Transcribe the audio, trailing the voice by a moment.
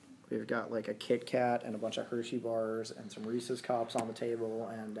We've got like a Kit Kat and a bunch of Hershey bars and some Reese's Cups on the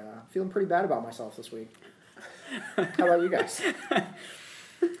table, and feeling pretty bad about myself this week. How about you guys?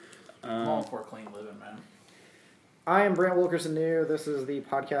 I'm all for clean living, man. I am Brant Wilkerson New. This is the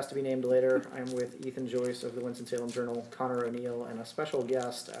podcast to be named later. I'm with Ethan Joyce of the Winston-Salem Journal, Conor O'Neill, and a special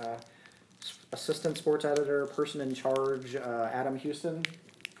guest, assistant sports editor, person in charge, Adam Houston.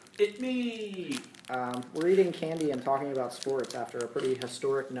 It me! We're eating candy and talking about sports after a pretty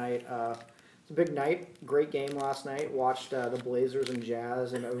historic night. It's a big night. Great game last night. Watched the Blazers and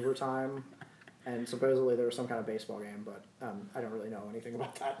Jazz in overtime. And supposedly there was some kind of baseball game, but I don't really know anything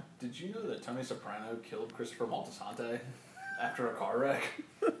about that. Did you know that Tony Soprano killed Christopher Moltisanti after a car wreck?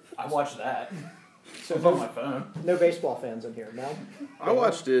 I watched that. So it's on my phone. No baseball fans in here, no? I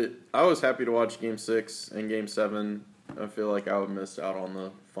watched it. I was happy to watch Game 6 and Game 7. I feel like I would miss out on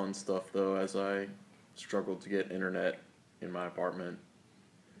the fun stuff, though, as I struggled to get internet in my apartment.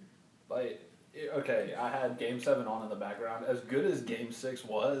 Like, okay, I had Game 7 on in the background. As good as Game 6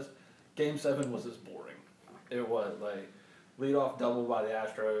 was, Game 7 was just boring. It was, like, lead-off double by the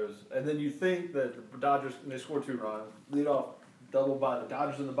Astros. And then you think that the Dodgers, they scored 2 runs, lead-off double by the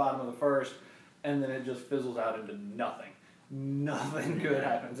Dodgers in the bottom of the first, and then it just fizzles out into nothing. Nothing good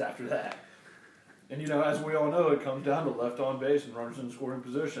happens after that. And, you know, as we all know, it comes down to left on base and runners in scoring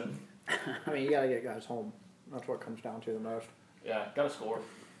position. I mean, you got to get guys home. That's what it comes down to the most. Yeah, got to score.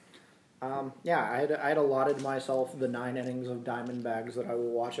 Yeah, I had allotted myself the 9 innings of Diamondbacks that I will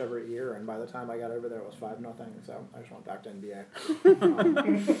watch every year, and by the time I got over there, it was 5-0, so I just went back to NBA.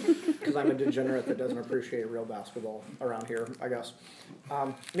 Because I'm a degenerate that doesn't appreciate real basketball around here, I guess.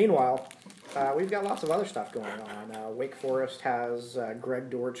 Meanwhile, we've got lots of other stuff going on. Wake Forest has Greg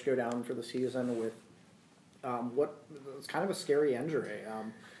Dortch go down for the season with it's kind of a scary injury.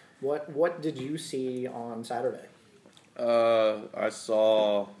 What did you see on Saturday? I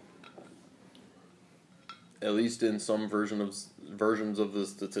saw, at least in some versions of the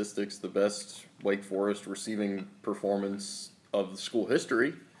statistics, the best Wake Forest receiving performance of the school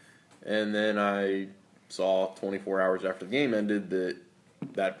history. And then I saw 24 hours after the game ended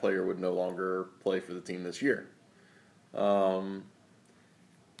that player would no longer play for the team this year.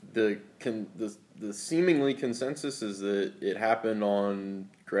 The seemingly consensus is that it happened on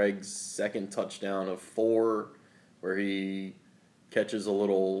Greg's second touchdown of 4, where he catches a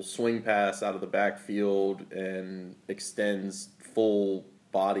little swing pass out of the backfield and extends full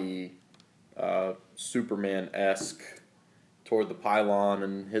body, Superman-esque toward the pylon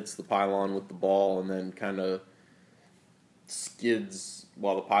and hits the pylon with the ball, and then kind of skids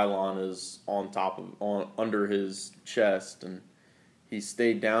while the pylon is under his chest, and he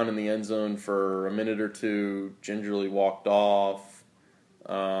stayed down in the end zone for a minute or two, gingerly walked off.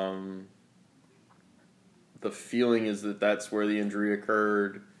 The feeling is that that's where the injury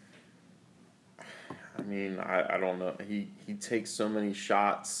occurred. I mean, I don't know. He takes so many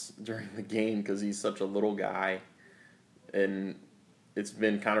shots during the game because he's such a little guy. And it's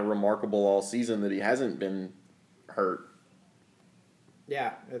been kind of remarkable all season that he hasn't been hurt.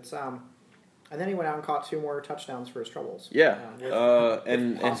 Yeah, it's and then he went out and caught 2 more touchdowns for his troubles. Yeah,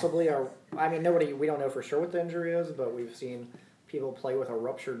 with possibly we don't know for sure what the injury is, but we've seen people play with a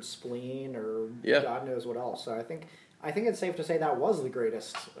ruptured spleen or God knows what else. So I think it's safe to say that was the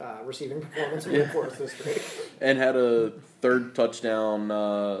greatest receiving performance in Wake Forest history. And had a 3rd touchdown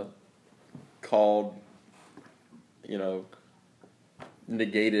called,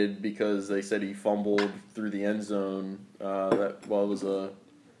 negated because they said he fumbled through the end zone. It was a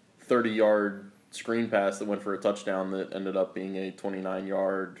 30-yard screen pass that went for a touchdown that ended up being a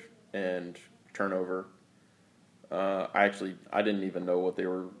 29-yard and turnover. I didn't even know what they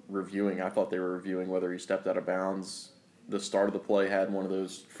were reviewing. I thought they were reviewing whether he stepped out of bounds. The start of the play had one of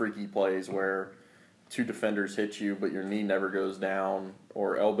those freaky plays where 2 defenders hit you, but your knee never goes down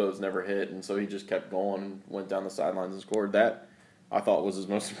or elbows never hit, and so he just kept going and went down the sidelines and scored. That, I thought, was his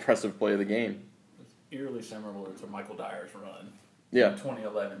most impressive play of the game. It's eerily similar to Michael Dyer's run. Yeah. The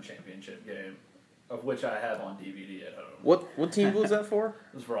 2011 championship game, of which I have on DVD at home. What team was that for?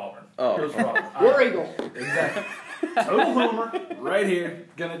 It was for Auburn. Oh. It was for Auburn. War Eagle. Exactly. Total homer, right here.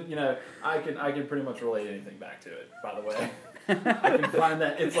 I can pretty much relate anything back to it, by the way. I can find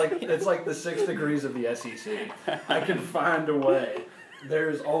that. It's like the 6 degrees of the SEC. I can find a way.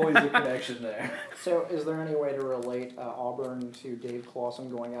 There's always a connection there. So is there any way to relate Auburn to Dave Clawson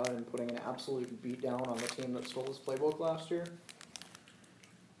going out and putting an absolute beatdown on the team that stole his playbook last year?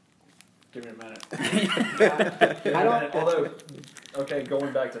 Give me a minute. I don't. Although, okay,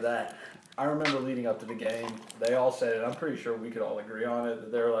 going back to that, I remember leading up to the game, they all said it. I'm pretty sure we could all agree on it.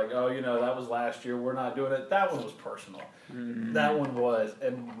 That they were like, oh, that was last year. We're not doing it. That one was personal. Mm-hmm. That one was.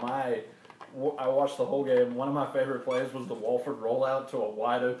 And I watched the whole game. One of my favorite plays was the Walford rollout to a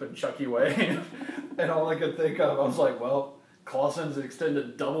wide open Chucky Wayne. And all I could think of, I was like, well, Clawson's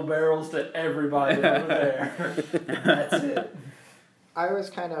extended double barrels to everybody over there. That's it. I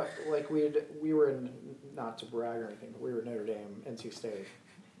was kind of like we were in, not to brag or anything, but we were in Notre Dame, NC State,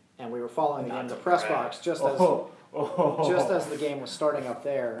 and we were following the game in the press box just as the game was starting up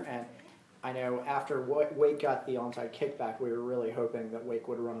there. And I know after Wake got the onside kickback, we were really hoping that Wake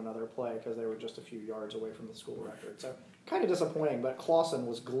would run another play because they were just a few yards away from the school record. So kind of disappointing, but Clawson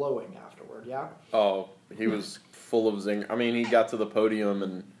was glowing afterward. Yeah. Oh, he was full of zing. I mean, he got to the podium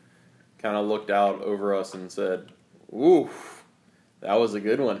and kind of looked out over us and said, "Ooh, that was a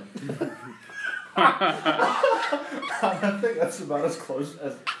good one." I think that's about as close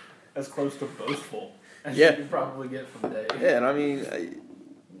to boastful as you can probably get from Dave. Yeah, and I mean,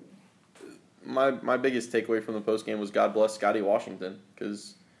 my biggest takeaway from the postgame was God bless Scotty Washington,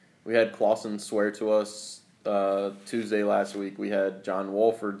 because we had Clawson swear to us Tuesday last week. We had John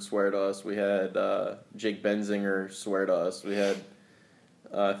Wolford swear to us. We had Jake Benzinger swear to us. We had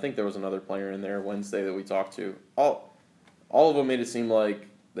I think there was another player in there Wednesday that we talked to. All of them made it seem like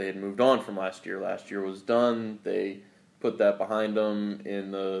they had moved on from last year. Last year was done. They put that behind them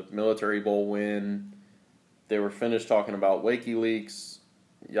in the Military Bowl win. They were finished talking about Wakeyleaks,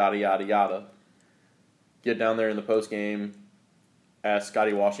 yada, yada, yada. Get down there in the postgame, ask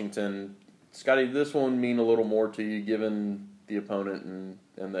Scotty Washington, Scotty, did this one mean a little more to you given the opponent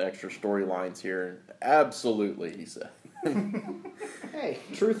and the extra storylines here? Absolutely, he said. Hey,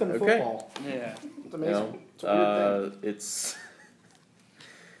 truth in football. Yeah. It's amazing. It's a weird thing.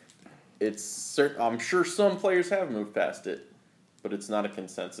 It's I'm sure some players have moved past it, but it's not a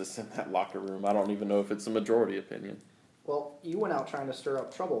consensus in that locker room. I don't even know if it's a majority opinion. Well, you went out trying to stir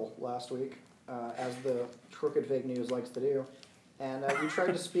up trouble last week, as the crooked fake news likes to do, and you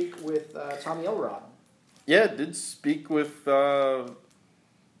tried to speak with Tommy Elrod. Yeah, did speak with the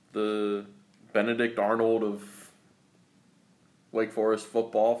Benedict Arnold of Wake Forest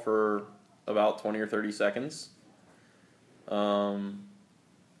football for about 20 or 30 seconds.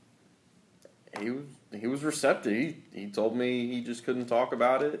 He was receptive. He told me he just couldn't talk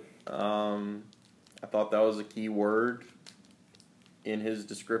about it. I thought that was a key word in his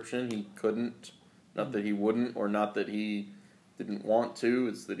description. He couldn't. Not that he wouldn't, or not that he didn't want to.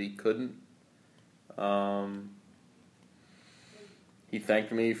 It's that he couldn't. He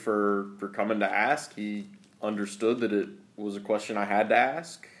thanked me for coming to ask. He understood that it was a question I had to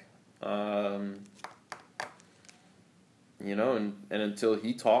ask. And until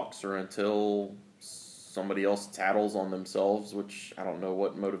he talks or until somebody else tattles on themselves, which I don't know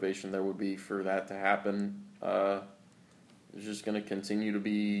what motivation there would be for that to happen, there's just going to continue to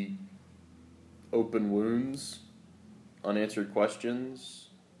be open wounds, unanswered questions,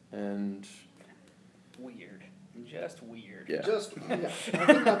 and weird. Just weird. Yeah. I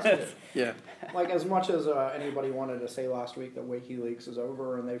think that's it. Yeah. Like, as much as anybody wanted to say last week that Wakeyleaks is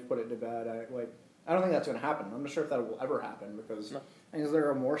over and they've put it to bed, I don't think that's going to happen. I'm not sure if that will ever happen because is there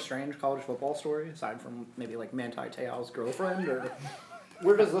a more strange college football story aside from maybe like Manti Te'o's girlfriend, or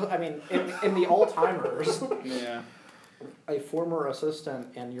where does in the all-timers? Yeah. A former assistant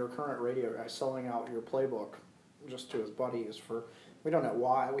and your current radio guy selling out your playbook just to his buddies for, we don't know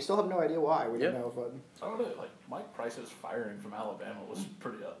why. We still have no idea why. We don't know if I don't know. Like Mike Price's firing from Alabama was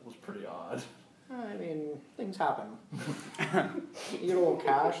pretty odd. I mean, things happen. You get a little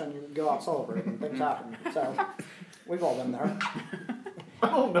cash and you go out celebrating. Things happen. So, we've all been there. I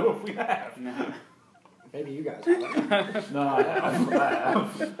don't know if we have. No. Maybe you guys have. No, I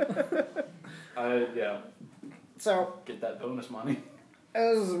have. Yeah. So, get that bonus money.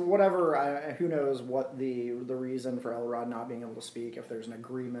 As whatever, who knows what the reason for Elrod not being able to speak, if there's an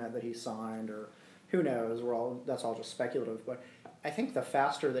agreement that he signed, or who knows, that's all just speculative, but I think the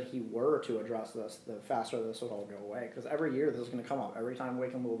faster that he were to address this, the faster this would all go away. Because every year this is going to come up. Every time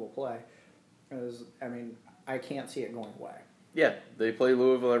Wake and Louisville play, I can't see it going away. Yeah, they play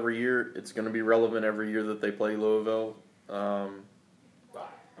Louisville every year. It's going to be relevant every year that they play Louisville.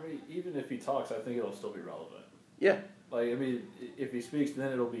 Even if he talks, I think it'll still be relevant. Yeah. If he speaks,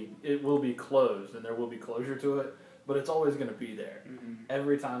 then it will be closed, and there will be closure to it. But it's always going to be there. Mm-hmm.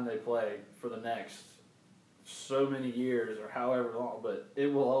 Every time they play for the next so many years or however long, but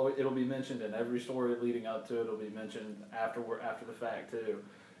it'll be mentioned in every story leading up to it. It'll be mentioned after the fact too.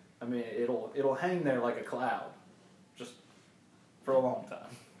 I mean, it'll hang there like a cloud, just for a long time.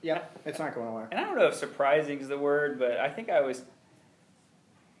 Yeah, it's not going away. And I don't know if surprising is the word, but I think I was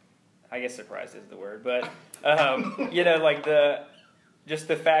I guess surprised is the word, but like just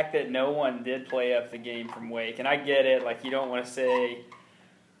the fact that no one did play up the game from Wake, and I get it. Like, you don't want to say,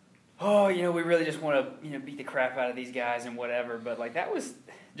 oh, we really just want to beat the crap out of these guys and whatever. But like, that was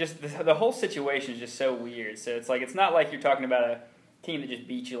just the whole situation is just so weird. So it's like, it's not like you're talking about a team that just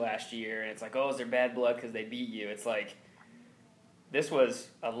beat you last year, and it's like, oh, is there bad blood because they beat you? It's like, this was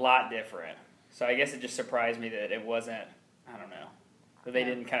a lot different. So I guess it just surprised me that it wasn't, I don't know, that they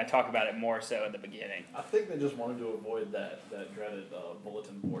didn't kind of talk about it more so in the beginning. I think they just wanted to avoid that dreaded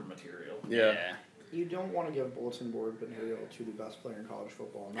bulletin board material. Yeah. You don't want to give bulletin board material to the best player in college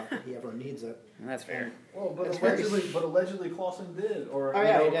football, not that he ever needs it. That's fair. Well, but It's allegedly Clawson did, or he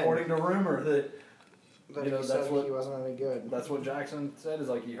did. according to rumor that But he said he wasn't any good. That's what Jackson said. Is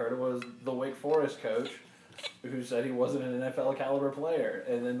like he heard it was the Wake Forest coach who said he wasn't an NFL caliber player,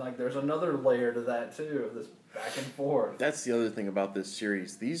 and then like there's another layer to that too, of this back and forth. That's the other thing about this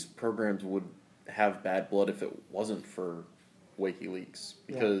series. These programs would have bad blood if it wasn't for Wakeyleaks,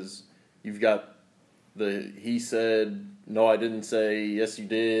 because you've got the he said, no, I didn't say, yes, you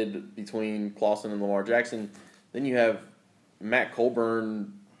did, between Clawson and Lamar Jackson. Then you have Matt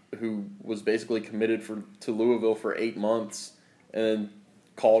Colburn, who was basically committed to Louisville for 8 months, and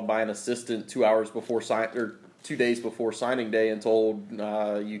called by an assistant 2 days before signing day and told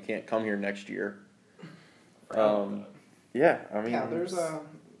you can't come here next year. There's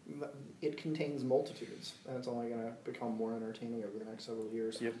it contains multitudes, and it's only going to become more entertaining over the next several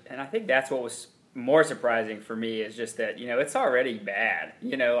years. Yep. And I think that's what was more surprising for me is just that, it's already bad.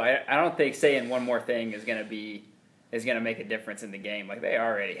 I don't think saying one more thing is going to make a difference in the game. Like, they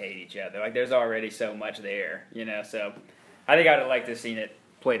already hate each other. Like, there's already so much there, so I think I'd have liked to have seen it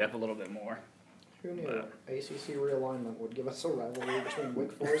played up a little bit more. Who knew ACC realignment would give us a rivalry between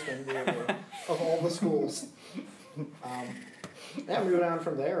Wake Forest and Louisville of all the schools? Moving on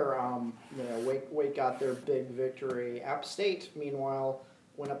from there, Wake got their big victory. App State, meanwhile,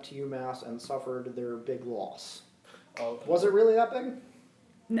 went up to UMass and suffered their big loss. Was it really that big?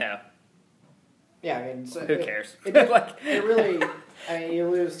 No. Yeah, I mean, who cares? It really. I mean, you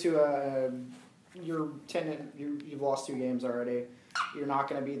lose to you've lost 2 games already. You're not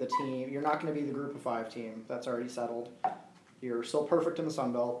going to be the team. You're not going to be the Group of 5 team. That's already settled. You're still perfect in the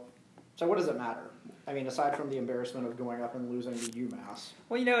Sun Belt. So what does it matter? I mean, aside from the embarrassment of going up and losing to UMass.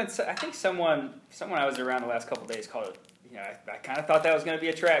 Well, I think someone I was around the last couple of days called it. I kind of thought that was going to be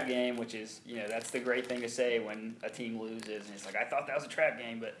a trap game, which is, that's the great thing to say when a team loses. And it's like, I thought that was a trap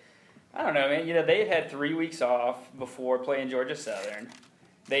game, but I don't know, man. They had 3 weeks off before playing Georgia Southern.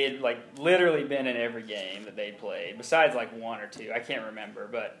 They had, literally been in every game that they'd played, besides, 1 or 2. I can't remember.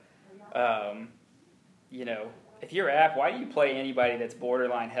 But, if you're App, why do you play anybody that's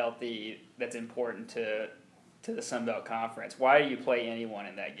borderline healthy that's important to the Sun Belt Conference? Why do you play anyone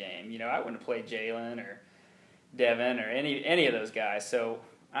in that game? I wouldn't have played Jalen or Devin or any of those guys. So,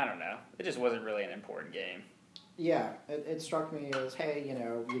 I don't know. It just wasn't really an important game. Yeah, it struck me as, hey,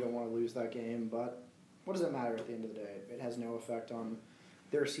 you don't want to lose that game, but what does it matter at the end of the day? It has no effect on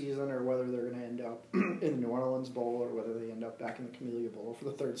their season or whether they're going to end up in the New Orleans Bowl or whether they end up back in the Camellia Bowl for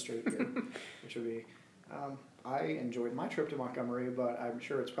the 3rd straight year, which would be... I enjoyed my trip to Montgomery, but I'm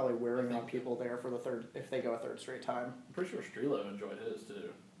sure it's probably wearing on people there for the 3rd, if they go a 3rd straight time. I'm pretty sure Strelo enjoyed his, too.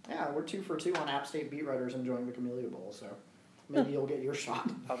 Yeah, we're 2 for 2 on App State beat writers enjoying the Camellia Bowl, so maybe you'll get your shot.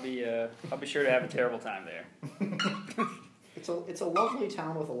 I'll be sure to have a terrible time there. It's a lovely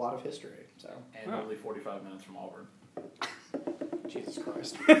town with a lot of history, so. And only 45 minutes from Auburn. Jesus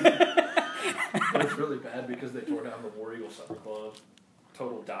Christ. It was really bad because they tore down the War Eagle Supper Club.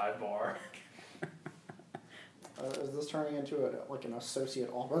 Total dive bar. Is this turning into an associate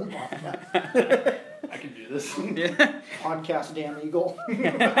Auburn podcast? I can do this. Podcast Damn Eagle.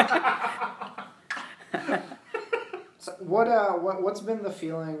 So what's been the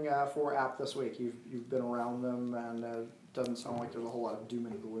feeling for App this week? You've been around them, and it doesn't sound like there's a whole lot of doom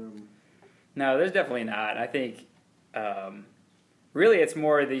and gloom. No, there's definitely not. I think really it's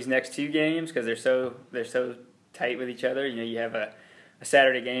more of these next 2 games because they're so tight with each other. You have a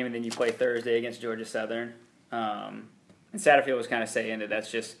Saturday game, and then you play Thursday against Georgia Southern. And Satterfield was kind of saying that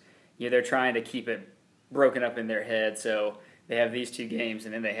that's just, they're trying to keep it broken up in their head. So they have these 2 games,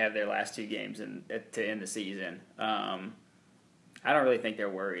 and then they have their last 2 games to end the season. I don't really think they're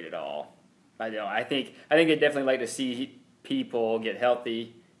worried at all. I don't. I think they'd definitely like to see people get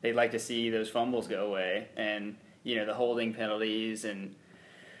healthy. They'd like to see those fumbles go away, and the holding penalties and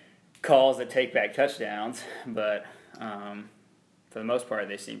calls that take back touchdowns. But for the most part,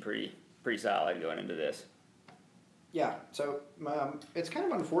 they seem pretty solid going into this. Yeah, so it's kind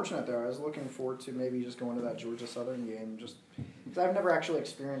of unfortunate, though. I was looking forward to maybe just going to that Georgia Southern game, just Because I've never actually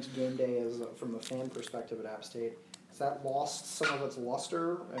experienced game day from a fan perspective at App State. Has that lost some of its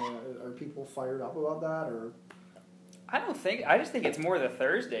luster? Are people fired up about that, or? I just think it's more the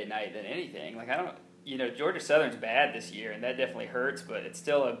Thursday night than anything. Like, Georgia Southern's bad this year, and that definitely hurts, but it's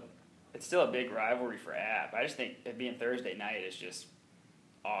still a big rivalry for App. I just think it being Thursday night is just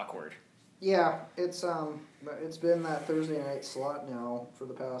awkward. Yeah, it's been that Thursday night slot now for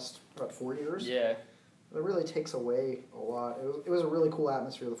the past 4 years. Yeah. It really takes away a lot. It was a really cool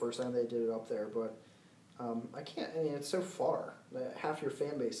atmosphere the first time they did it up there, but it's so far. Half your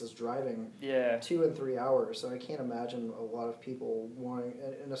fan base is driving 2 and 3 hours, so I can't imagine a lot of people wanting,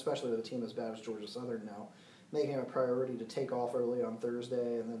 and especially with a team as bad as Georgia Southern now, making it a priority to take off early on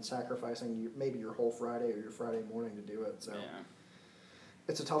Thursday and then sacrificing maybe your whole Friday or your Friday morning to do it. So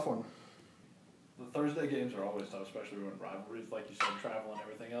it's a tough one. The Thursday games are always tough, especially when rivalries, like you said, travel and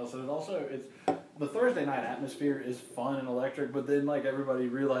everything else. And it's the Thursday night atmosphere is fun and electric, but then everybody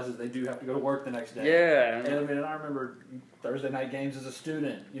realizes they do have to go to work the next day. Yeah. And I remember Thursday night games as a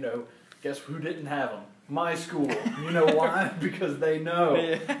student. Guess who didn't have them? My school. You know why? Because they know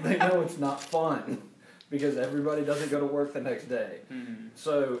it's not fun because everybody doesn't go to work the next day. Mm-hmm.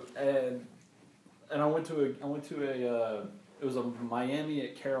 So and I went to a. It was a Miami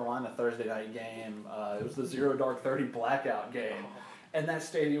at Carolina Thursday night game. It was the 0 Dark 30 blackout game. And that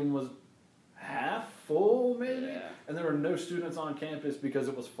stadium was half full, maybe? Yeah. And there were no students on campus because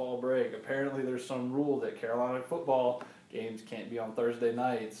it was fall break. Apparently there's some rule that Carolina football games can't be on Thursday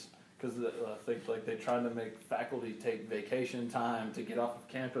nights because I think they're trying to make faculty take vacation time to get off of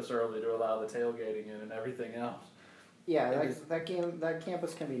campus early to allow the tailgating in and everything else. Yeah, that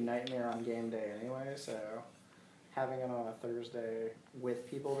campus can be nightmare on game day anyway, so having it on a Thursday with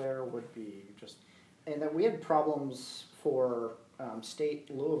people there would be just... And then we had problems for State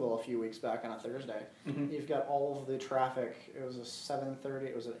Louisville a few weeks back on a Thursday. Mm-hmm. You've got all of the traffic. It was a 7:30.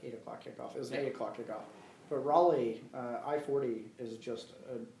 It was an 8 o'clock kickoff. It was an 8 o'clock kickoff. But Raleigh, I-40 is just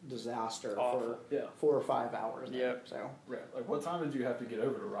a disaster for 4 or 5 hours. Yep. So. Right. What time did you have to get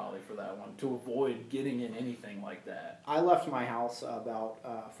over to Raleigh for that one to avoid getting in anything like that? I left my house about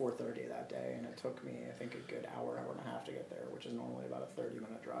 4:30 that day, and it took me, I think, a good hour and a half to get there, which is normally about a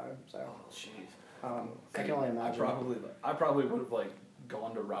 30-minute drive. So. Jeez. I can only imagine. I probably would have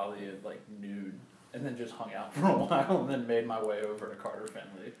gone to Raleigh at noon and then just hung out for a while and then made my way over to Carter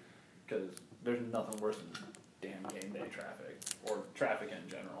Finley because there's nothing worse than damn game day traffic or traffic in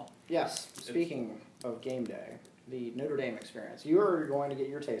general. Yes. Speaking of game day, the Notre Dame experience. You are going to get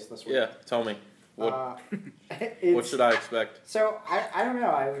your taste this week. Yeah, tell me. What should I expect? So I don't know.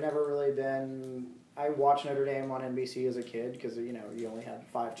 I've never really been. I watched Notre Dame on NBC as a kid because you only had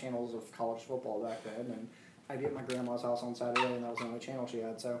 5 channels of college football back then, and I'd be at my grandma's house on Saturday, and that was the only channel she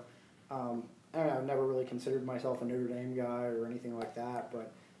had. So I don't know. I've never really considered myself a Notre Dame guy or anything like that,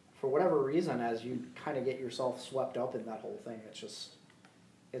 but for whatever reason, as you kind of get yourself swept up in that whole thing,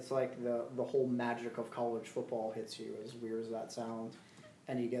 it's like the whole magic of college football hits you, as weird as that sounds.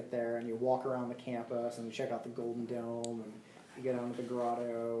 And you get there and you walk around the campus and you check out the Golden Dome and you get down to the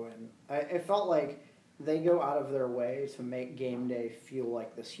grotto, and it felt like they go out of their way to make game day feel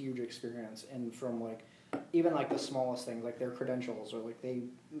like this huge experience, and from even the smallest things, like their credentials, or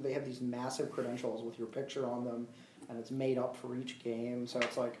they have these massive credentials with your picture on them, and it's made up for each game, so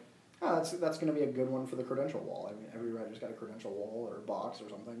it's that's going to be a good one for the credential wall. I mean, every writer's got a credential wall or a box or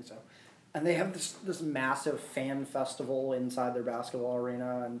something, so. And they have this massive fan festival inside their basketball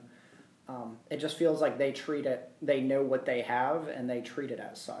arena, and it just feels like they know what they have, and they treat it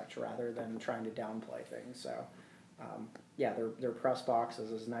as such, rather than trying to downplay things. So, their press box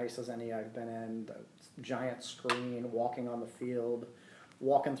is as nice as any I've been in. The giant screen, walking on the field,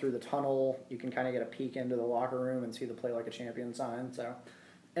 walking through the tunnel, you can kind of get a peek into the locker room and see the Play Like a Champion sign. So,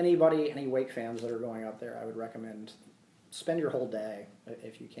 any Wake fans that are going up there, I would recommend spend your whole day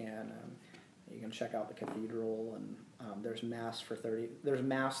if you can. You can check out the cathedral, and there's mass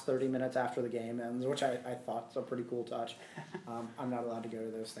 30 minutes after the game ends, which I thought was a pretty cool touch. I'm not allowed to go to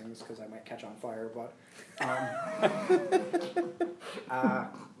those things because I might catch on fire, but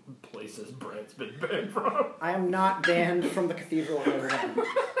places Brant's been banned from. I am not banned from the cathedral of Notre Dame.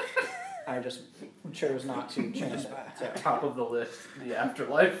 I just chose not to change that. So. Top of the list, the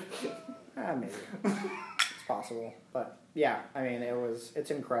afterlife. Maybe. It's possible, but yeah, I mean,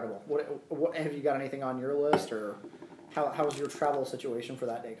 it's incredible. What have you got anything on your list, or how's your travel situation for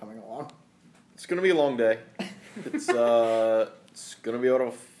that day coming along? It's gonna be a long day. It's gonna be about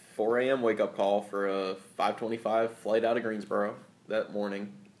a 4 a.m. wake up call for a 5:25 flight out of Greensboro that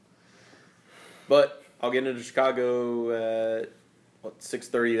morning. But I'll get into Chicago at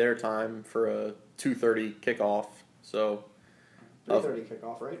 6:30 their time for a 2:30 kickoff. So 3:30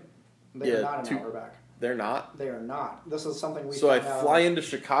 kickoff, right? They are not an hour back. They're not? They are not. This is something we So I found out. fly into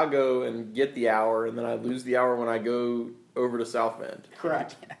Chicago and get the hour, and then I lose the hour when I go over to South Bend.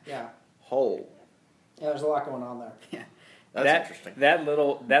 Correct. Yeah. Oh. Yeah, there's a lot going on there. Yeah. That's interesting. That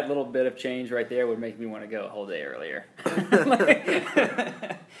little bit of change right there would make me want to go a whole day earlier.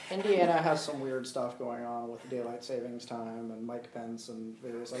 Indiana has some weird stuff going on with daylight savings time and Mike Pence and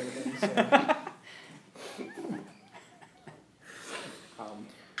various other things. So.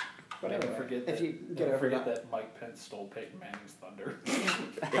 But anyway, if you get over that Mike Pence stole Peyton Manning's thunder.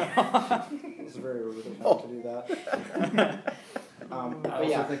 It's very rude of him to do that. I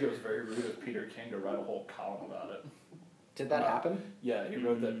also think it was very rude of Peter King to write a whole column about it. Did that happen? Yeah, he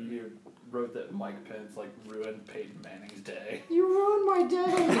wrote that. He wrote that Mike Pence ruined Peyton Manning's day. You ruined my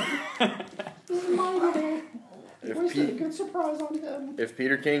day. This is my day. Wasted a good surprise on him. If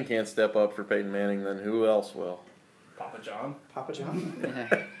Peter King can't step up for Peyton Manning, then who else will? Papa John. Papa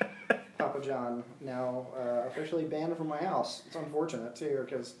John. Papa John now officially banned from my house. It's unfortunate too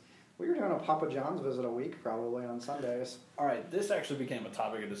because we were doing a Papa John's visit a week probably on Sundays. All right, this actually became a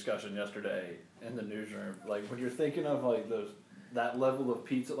topic of discussion yesterday in the newsroom. When you're thinking of that level of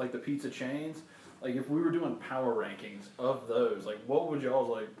pizza, the pizza chains, if we were doing power rankings of those, what would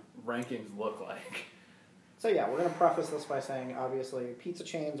y'all's rankings look like? So yeah, we're gonna preface this by saying obviously pizza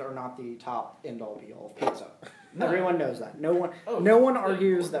chains are not the top end all be all of pizza. No. Everyone knows that. No one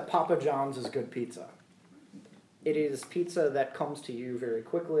argues that Papa John's is good pizza. It is pizza that comes to you very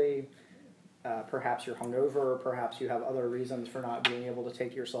quickly. Perhaps you're hungover. Perhaps you have other reasons for not being able to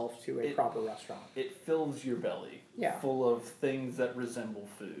take yourself to a proper restaurant. It fills your belly. Yeah. Full of things that resemble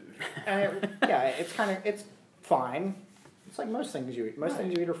food. It's fine. It's like most things you eat. Most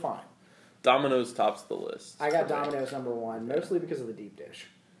things you eat are fine. Domino's tops the list. I got Domino's number one, mostly because of the deep dish.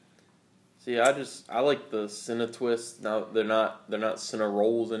 See, I like the Cinna twists. Now they're not Cinna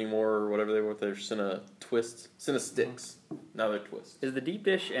rolls anymore or whatever they were. They're Cinna twists, Cinna sticks. Now they're twists. Is the deep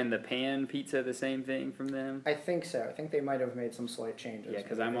dish and the pan pizza the same thing from them? I think so. I think they might have made some slight changes. Yeah,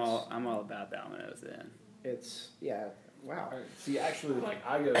 because I'm all about Domino's then. Wow. Right. See, actually,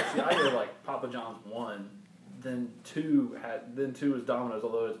 I go Papa John's 1, then 2 is Domino's.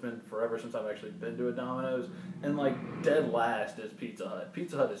 Although it's been forever since I've actually been to a Domino's, and dead last is Pizza Hut.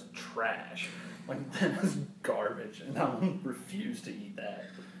 Pizza Hut is trash. That is garbage, and I refuse to eat that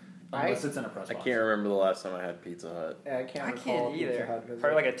unless it's in a press box. I can't remember the last time I had Pizza Hut. I can't either.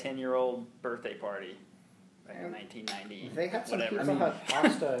 Probably a 10-year-old birthday party. In 1990. They had some Pizza Hut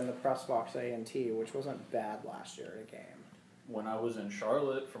pasta in the press box A&T, which wasn't bad last year at a game. When I was in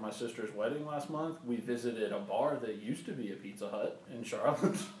Charlotte for my sister's wedding last month, we visited a bar that used to be a Pizza Hut in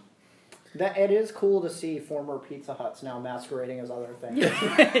Charlotte. It is cool to see former Pizza Huts now masquerading as other things.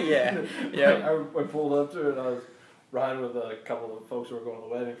 Yeah. I pulled up to it and I was riding with a couple of folks who were going to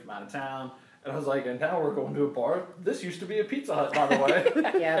the wedding from out of town. And I was like, and now we're going to a bar. This used to be a Pizza Hut, by the way.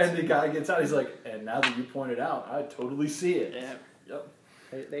 And the guy gets out. He's like, and now that you point it out, I totally see it. Yeah.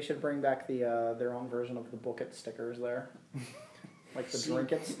 Yep. They should bring back their own version of the Book It stickers there. The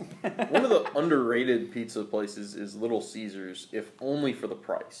Drink It's. One of the underrated pizza places is Little Caesars, if only for the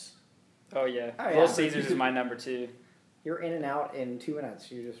price. Oh, yeah. Little Caesars is my number 2. You're in and out in 2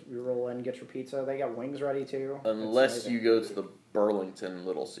 minutes. You roll in, get your pizza. They got wings ready, too. Unless you go to the Burlington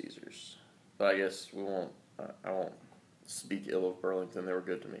Little Caesars. But I guess I won't speak ill of Burlington. They were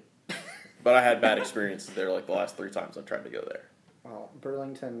good to me. But I had bad experiences there the last 3 times I tried to go there. Well,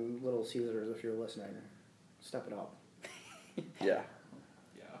 Burlington Little Caesars, if you're listening, step it up. Yeah.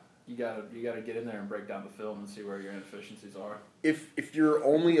 You gotta get in there and break down the film and see where your inefficiencies are. If your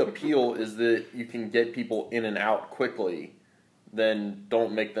only appeal is that you can get people in and out quickly, then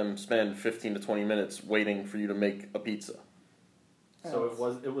don't make them spend 15 to 20 minutes waiting for you to make a pizza. So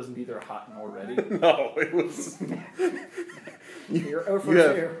it was neither hot nor ready? No, it was... You're 0 for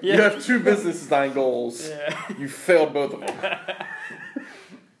 2. You have 2 business design goals. Yeah. You failed both of them.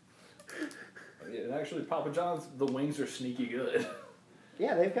 And actually, Papa John's, the wings are sneaky good.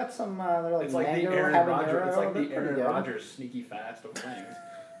 Yeah, they've got some, they're it's like the Aaron Rodgers. It's like the Aaron Rodgers sneaky fast of wings.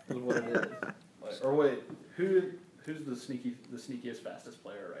 Is what it is. Or wait, who's the sneakiest fastest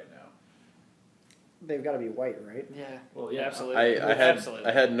player right now? They've got to be white, right? Yeah. Well, yeah, absolutely.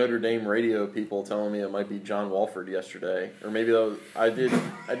 I had Notre Dame radio people telling me it might be John Walford yesterday, or maybe that was, I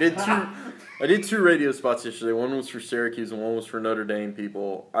did 2 radio spots yesterday. One was for Syracuse and one was for Notre Dame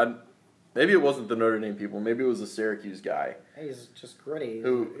people. Maybe it wasn't the Notre Dame people. Maybe it was the Syracuse guy. He's just gritty.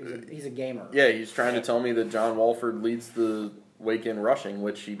 He's a gamer. Yeah, he's trying to tell me that John Walford leads the Wake in rushing,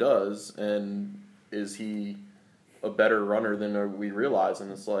 which he does, and is he a better runner than we realize?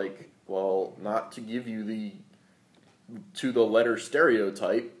 And it's like, well, not to give you to the letter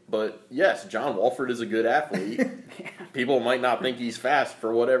stereotype, but yes, John Walford is a good athlete. People might not think he's fast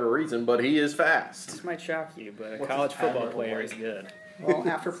for whatever reason, but he is fast. This might shock you, but a What's college his football admirable player like? is good. Well,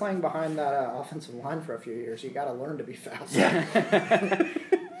 after playing behind that offensive line for a few years, you got to learn to be fast.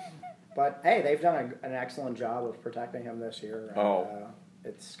 But hey, they've done an excellent job of protecting him this year. And,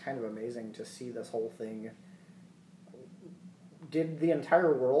 it's kind of amazing to see this whole thing. Did the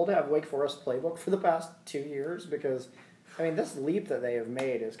entire world have Wake Forest playbook for the past 2 years? Because, I mean, this leap that they have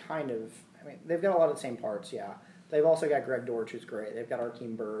made is kind of, I mean, they've got a lot of the same parts, yeah. They've also got Greg Dortch, who's great. They've got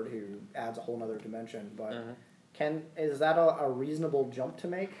Arkeem Byrd, who adds a whole other dimension. But is that a reasonable jump to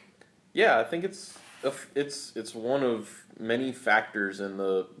make? Yeah, I think it's one of many factors in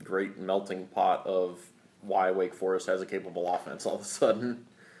the great melting pot of why Wake Forest has a capable offense all of a sudden.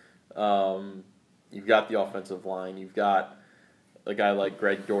 You've got the offensive line. You've got a guy like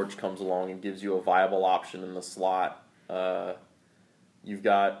Greg Dortch comes along and gives you a viable option in the slot. You've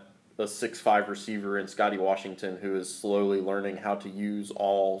got a 6'5" receiver in Scotty Washington who is slowly learning how to use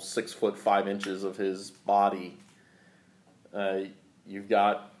all 6'5" of his body. You've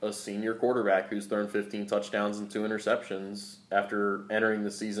got a senior quarterback who's thrown 15 touchdowns and 2 interceptions after entering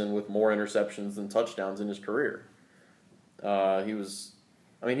the season with more interceptions than touchdowns in his career. He was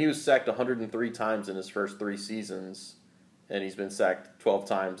sacked 103 times in his first 3 seasons, and he's been sacked 12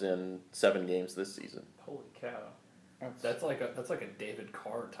 times in 7 games this season. Holy cow. That's like a David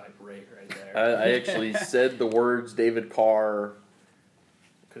Carr type rate right there. I actually said the words David Carr.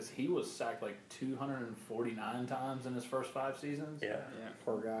 Because he was sacked like 249 times in his first 5 seasons. Yeah.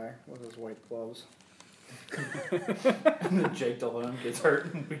 Poor guy with his white gloves. And then Jake Delhomme gets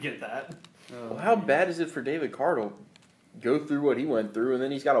hurt, and we get that. Well, how bad is it for David Carr to go through what he went through, and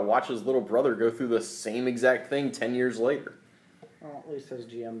then he's got to watch his little brother go through the same exact thing 10 years later? Well, at least his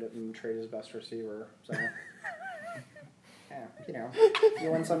GM didn't trade his best receiver, so... Yeah,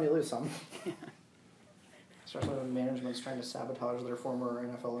 you win some, you lose some. Especially when management's trying to sabotage their former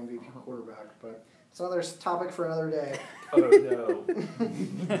NFL MVP quarterback. But it's another topic for another day. Oh, no.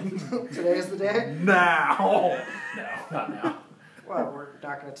 Today is the day? Now! No, not now. Well, we're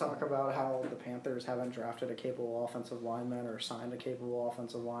not going to talk about how the Panthers haven't drafted a capable offensive lineman or signed a capable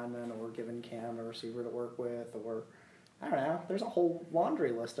offensive lineman or given Cam a receiver to work with or, I don't know, there's a whole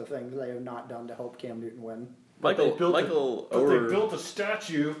laundry list of things they have not done to help Cam Newton win. They built a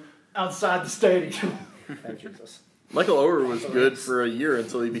statue outside the stadium. Thank Jesus. Michael Oher was good for a year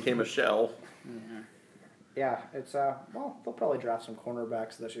until he became a shell. Yeah, it's, well, they'll probably draft some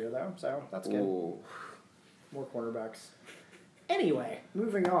cornerbacks this year, though, so that's good. Ooh. More cornerbacks. Anyway,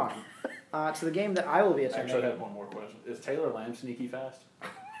 moving on to the game that I will be attending. Actually, I have one more question. Is Taylor Lamb sneaky fast?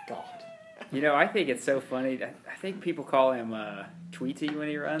 God. I think it's so funny. I think people call him Tweety when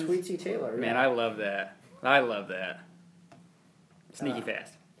he runs. Tweety Taylor. Man, yeah. I love that. Sneaky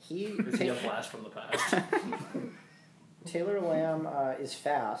fast. Is he a blast from the past? Taylor Lamb is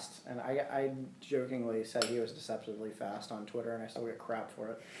fast, and I jokingly said he was deceptively fast on Twitter, and I still get crap for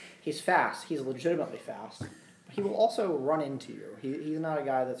it. He's fast. He's legitimately fast. But he will also run into you. He's not a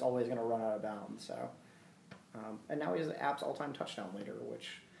guy that's always going to run out of bounds. So, and now he's the App's all-time touchdown leader,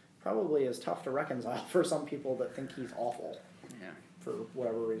 which probably is tough to reconcile for some people that think he's awful. Yeah. For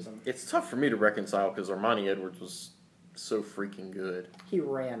whatever reason. It's tough for me to reconcile because Armani Edwards was so freaking good. He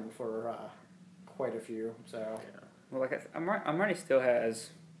ran for quite a few, so... Yeah. Well, Armani still has...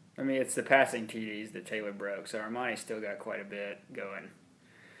 I mean, it's the passing TDs that Taylor broke, so Armani's still got quite a bit going.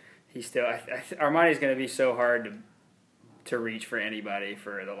 He's still... Armani's going to be so hard to reach for anybody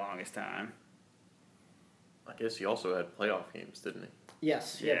for the longest time. I guess he also had playoff games, didn't he?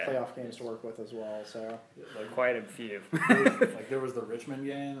 Yes, he had playoff games to work with as well, so... Like, Quite a few. there was the Richmond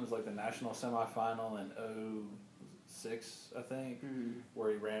game. It was like the national semifinal in 2006, I think,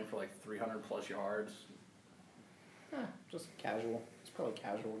 where he ran for like 300-plus yards. Just casual. It's probably a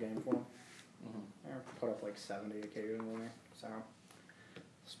casual game for him. Put up like 70 occasionally, so...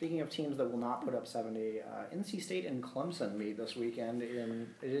 Speaking of teams that will not put up 70, NC State and Clemson meet this weekend.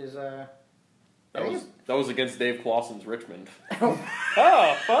 That was against Dave Clawson's Richmond. Oh,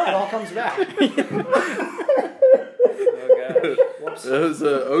 fun! It all comes back. Oh, gosh. Whoops. It was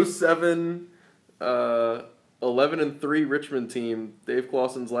a 07, 11-3 Richmond team. Dave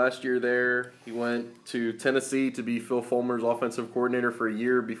Clawson's last year there. He went to Tennessee to be Phil Fulmer's offensive coordinator for a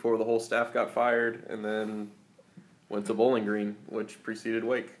year before the whole staff got fired, and then went to Bowling Green, which preceded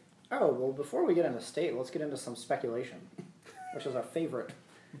Wake. Oh, well, before we get into State, let's get into some speculation, which is our favorite.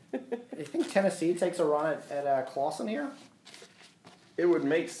 Do you think Tennessee takes a run at Clawson here? It would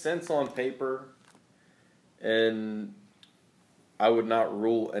make sense on paper, and I would not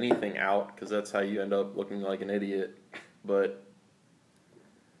rule anything out because that's how you end up looking like an idiot. But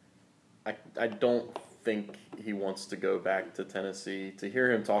I don't think he wants to go back to Tennessee. To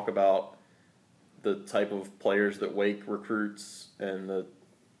hear him talk about the type of players that Wake recruits and the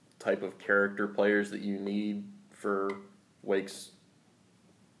type of character players that you need for Wake's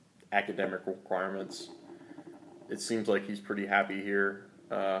academic requirements, it seems like he's pretty happy here.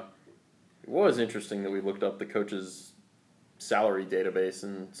 It was interesting that we looked up the coach's salary database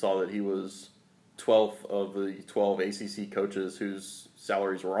and saw that he was 12th of the 12 ACC coaches whose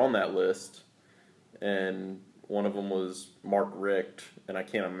salaries were on that list, and one of them was Mark Richt, and I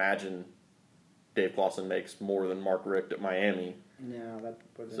can't imagine Dave Clawson makes more than Mark Richt at Miami. Yeah, that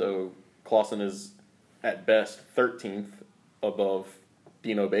would. So Clawson is at best 13th above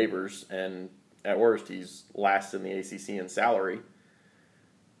Dino Babers, and at worst he's last in the ACC in salary.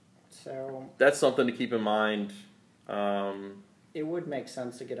 So that's something to keep in mind. It would make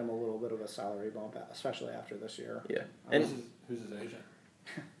sense to get him a little bit of a salary bump, especially after this year. Yeah. And who's his agent?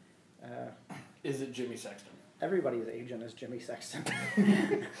 Is it Jimmy Sexton? Everybody's agent is Jimmy Sexton.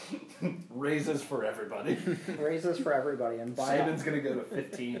 Raises for everybody. Raises for everybody. And Saban's going to go to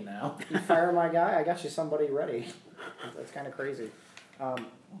 15 now. You fire my guy, I got you somebody ready. That's kind of crazy.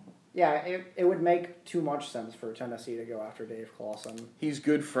 Yeah, it would make too much sense for Tennessee to go after Dave Clawson. He's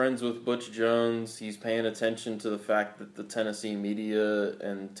good friends with Butch Jones. He's paying attention to the fact that the Tennessee media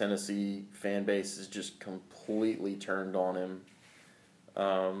and Tennessee fan base is just completely turned on him.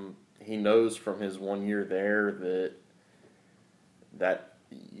 He knows from his 1 year there that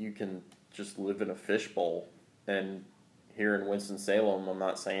you can just live in a fishbowl. And here in Winston-Salem, I'm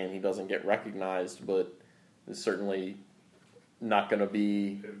not saying he doesn't get recognized, but it's certainly not going to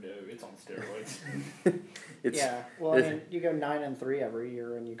be. Oh no, it's on steroids. Yeah, well, I mean, you go 9-3 every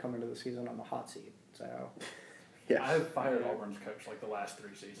year, and you come into the season on the hot seat. So, yeah, I've fired Auburn's coach like the last 3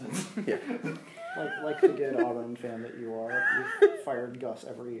 seasons. Yeah, like the good Auburn fan that you are, you've fired Gus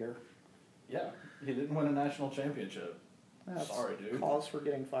every year. Yeah, he didn't win a national championship. That's Sorry, dude. Cause for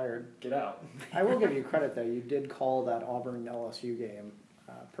getting fired. Get out. I will give you credit though. You did call that Auburn LSU game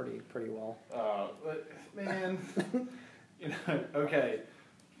pretty well. Man, okay.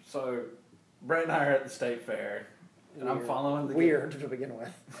 So Brant and I are at the state fair, and I'm following the Weird to begin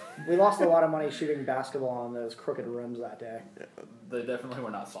with. We lost a lot of money shooting basketball on those crooked rims that day. They definitely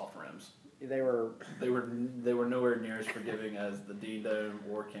were not soft rims. They were nowhere near as forgiving as the D Dome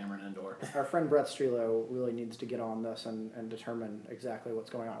or Cameron Indoor. Our friend Brett Strelo really needs to get on this and determine exactly what's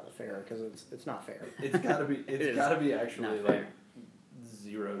going on at the fair because it's not fair. It's gotta be actually like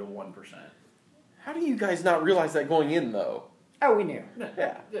 0 to 1%. How do you guys not realize that going in though? Oh, we knew.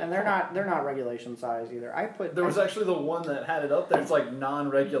 Yeah. And they're not regulation size either. There was actually the one that had it up there. It's like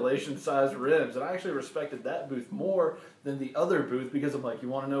non-regulation size rims, and I actually respected that booth more than the other booth because I'm like, you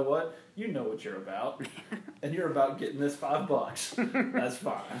want to know what? You know what you're about, and you're about getting this $5. That's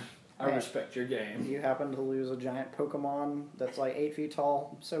fine. I respect your game. You happen to lose a giant Pokemon that's like 8 feet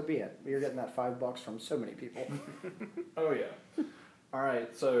tall, so be it. You're getting that $5 from so many people. Oh yeah. All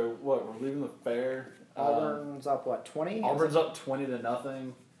right. So what? We're leaving the fair. Auburn's up what 20? Auburn's up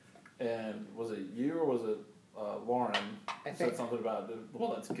 20-0, and was it you or was it Lauren? Said something about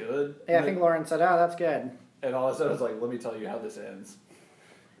well, that's good. Yeah, I think Lauren said, "Oh, that's good." And all I said was like, "Let me tell you how this ends."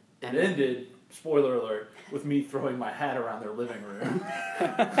 It ended. Spoiler alert! With me throwing my hat around their living room.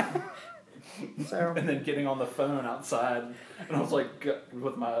 So, and then getting on the phone outside, and I was like,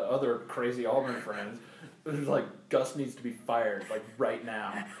 with my other crazy Auburn friends, it was like, Gus needs to be fired, like right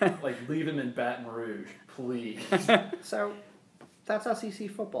now. Like, leave him in Baton Rouge, please. So that's SEC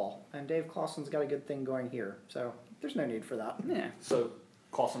football, and Dave Clawson's got a good thing going here. So there's no need for that. Yeah. So,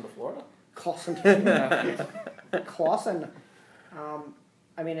 Clawson to Florida? Clawson. Clawson.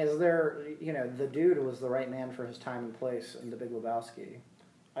 I mean, is there? The dude was the right man for his time and place in The Big Lebowski.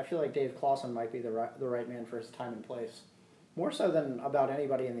 I feel like Dave Clawson might be the right man for his time and place, more so than about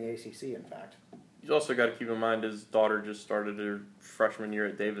anybody in the ACC. In fact. You also got to keep in mind his daughter just started her freshman year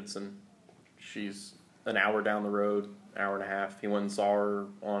at Davidson. She's an hour down the road, hour and a half. He went and saw her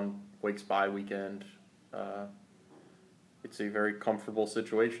on Wake's bye weekend. It's a very comfortable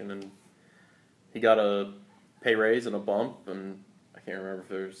situation, and he got a pay raise and a bump, and I can't remember if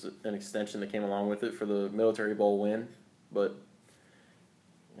there's an extension that came along with it for the Military Bowl win, but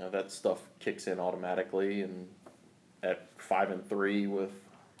that stuff kicks in automatically, and at 5-3 with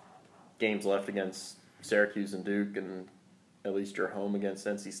games left against Syracuse and Duke, and at least you're home against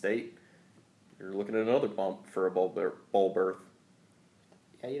NC State, you're looking at another bump for a bowl berth.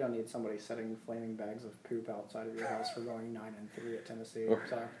 Yeah, you don't need somebody setting flaming bags of poop outside of your house for going 9-3 at Tennessee.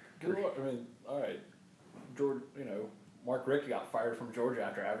 So. Good Lord, I mean, all right, George. Mark Richt got fired from Georgia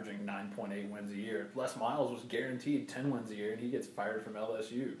after averaging 9.8 wins a year. Les Miles was guaranteed 10 wins a year, and he gets fired from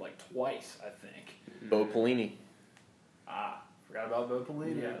LSU like twice, I think. Bo Pelini. Forgot about Bo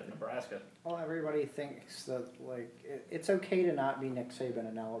Pelini out of Nebraska. Well, everybody thinks that it's okay to not be Nick Saban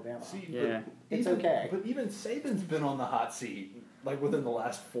in Alabama. See, Yeah. It's okay. But even Saban's been on the hot seat like within the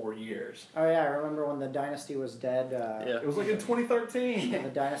last 4 years. Oh yeah, I remember when the dynasty was dead. Yeah. It was like in 2013. The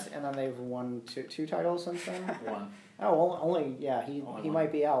dynasty, and then they've won two titles since then. One. Oh, well, only he Only one.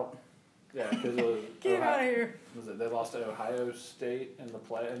 might be out. Yeah, because it was Get out of here. Was it they lost to Ohio State in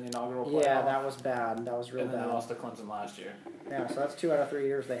the inaugural playoff? Yeah, that was bad. That was real and then bad. they lost to Clemson last year. Yeah, so that's 2 out of 3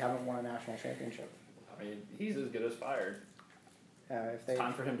 years they haven't won a national championship. I mean, he's as good as fired. If they It's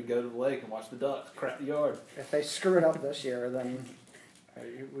time for him to go to the lake and watch the ducks crack the yard. if they screw it up this year, then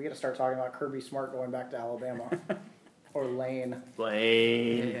we got to start talking about Kirby Smart going back to Alabama or Lane.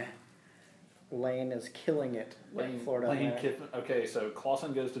 Yeah. Lane is killing it in Florida. Lane Kiffin. Okay, so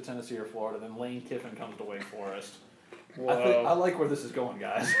Clawson goes to Tennessee or Florida, then Lane Kiffin comes to Wake Forest. I like where this is going,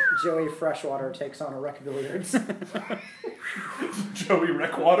 guys. Joey Freshwater takes on a Wreck Billiards. Joey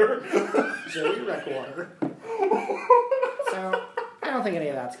Wreckwater. Joey Wreckwater. So I don't think any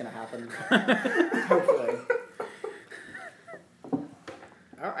of that's going to happen. Hopefully.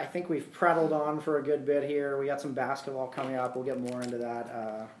 I think we've prattled on for a good bit here. We got some basketball coming up. We'll get more into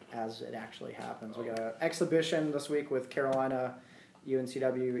that as it actually happens. We got an exhibition this week with Carolina,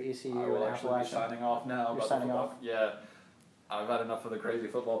 UNCW, ECU, I will and actually be Appalachian. signing off now. You're about signing the football. off? Yeah. I've had enough of the crazy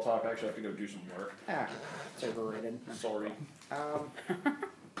football talk. I actually have to go do some work. It's overrated. Sorry.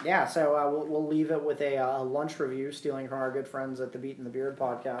 Yeah, so we'll leave it with a lunch review, stealing from our good friends at the Beat and the Beard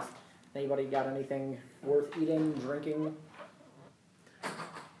podcast. Anybody got anything worth eating, drinking?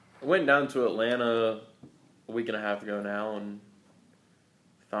 I went down to Atlanta a week and a half ago now and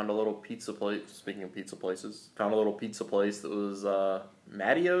found a little pizza place. Speaking of pizza places, found a little pizza place that was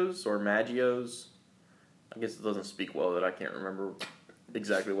Maggio's or Maggio's. I guess it doesn't speak well that I can't remember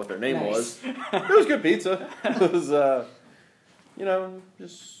exactly what their name was. It was good pizza. It was,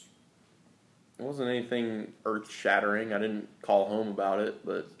 just it wasn't anything earth-shattering. I didn't call home about it,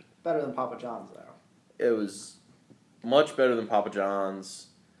 but Better than Papa John's, though. it was much better than Papa John's.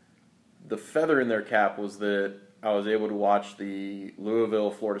 The feather in their cap was that I was able to watch the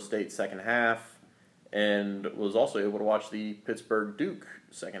Louisville-Florida State second half and was also able to watch the Pittsburgh-Duke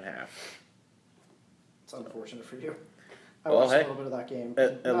second half. It's unfortunate for you. I Well, watched hey, a little bit of that game.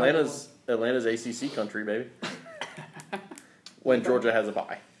 Atlanta's ACC country, baby. When Georgia has a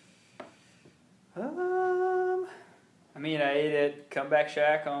bye. I ate at Comeback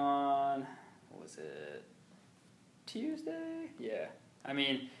Shack on, what was it, Tuesday? Yeah.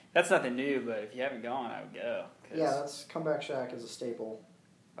 That's nothing new, but if you haven't gone, I would go. Yeah, that's Comeback Shack is a staple.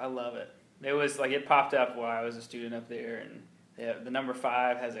 I love it. It was it popped up while I was a student up there, and the number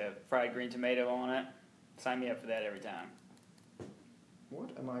 5 has a fried green tomato on it. Sign me up for that every time.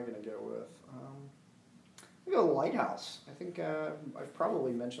 What am I going to go with? I'm going to go Lighthouse. I think I've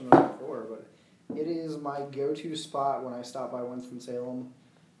probably mentioned this before, but it is my go-to spot when I stop by Winston-Salem.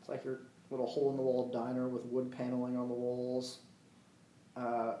 It's like your little hole-in-the-wall diner with wood paneling on the walls.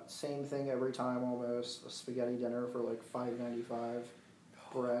 Same thing every time almost. A spaghetti dinner for like $5.95.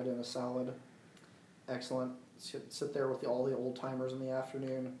 Bread and a salad. Excellent. Sit there with all the old-timers in the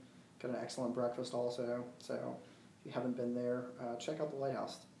afternoon. Got an excellent breakfast also. So if you haven't been there, check out the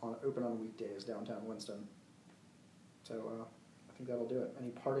Lighthouse. Open on weekdays downtown Winston. So I think that'll do it. Any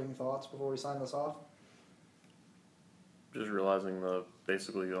parting thoughts before we sign this off? Just realizing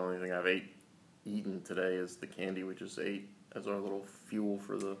basically the only thing I've eaten today is the candy we just ate as our little fuel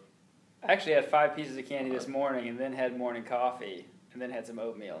for the... I actually had 5 pieces of candy this morning and then had morning coffee and then had some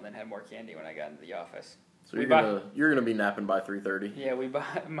oatmeal and then had more candy when I got into the office. So you're gonna be napping by 3:30. Yeah, we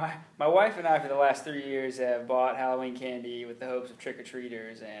bought my wife and I for the last 3 years have bought Halloween candy with the hopes of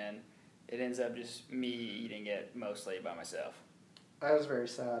trick-or-treaters, and it ends up just me eating it mostly by myself. That was very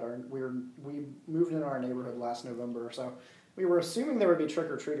sad. We moved into our neighborhood last November, so we were assuming there would be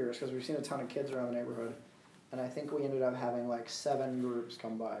trick-or-treaters because we've seen a ton of kids around the neighborhood. And I think we ended up having like 7 groups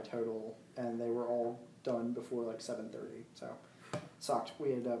come by total, and they were all done before like 7:30. So it sucked.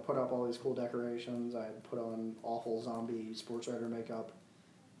 We had put up all these cool decorations. I had put on awful zombie sports writer makeup,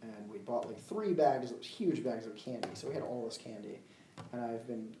 and we bought like 3 huge bags of candy. So we had all this candy, and I've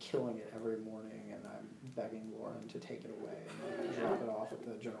been killing it every morning. And I'm begging Lauren to take it away and drop it off at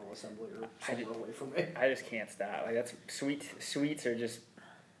the General Assembly or somewhere away from me. I just can't stop. That's sweets are just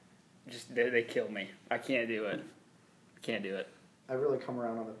they kill me. I can't do it. Can't do it. I really come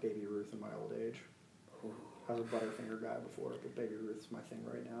around on the Baby Ruth in my old age. I was a Butterfinger guy before, but Baby Ruth's my thing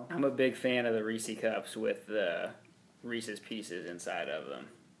right now. I'm a big fan of the Reese cups with the Reese's Pieces inside of them.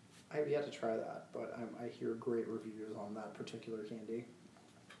 I have yet to try that, but I hear great reviews on that particular candy.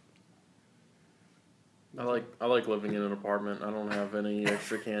 I like living in an apartment. I don't have any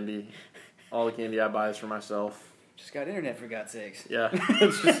extra candy. All the candy I buy is for myself. Just got internet, for God's sakes. Yeah,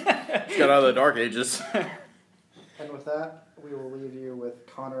 it's got out of the dark ages. And with that, we will leave you with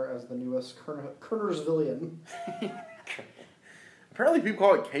Conor as the newest Kerner's villain. Apparently, people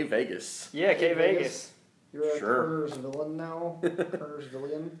call it K Vegas. Yeah, K Vegas. You're a Sure. Kerner's villain now. Kerner's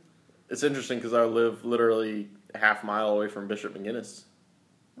villain. It's interesting because I live literally a half mile away from Bishop McGinnis.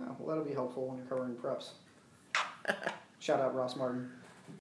 Oh, well, that'll be helpful when you're covering preps. Shout out Ross Martin.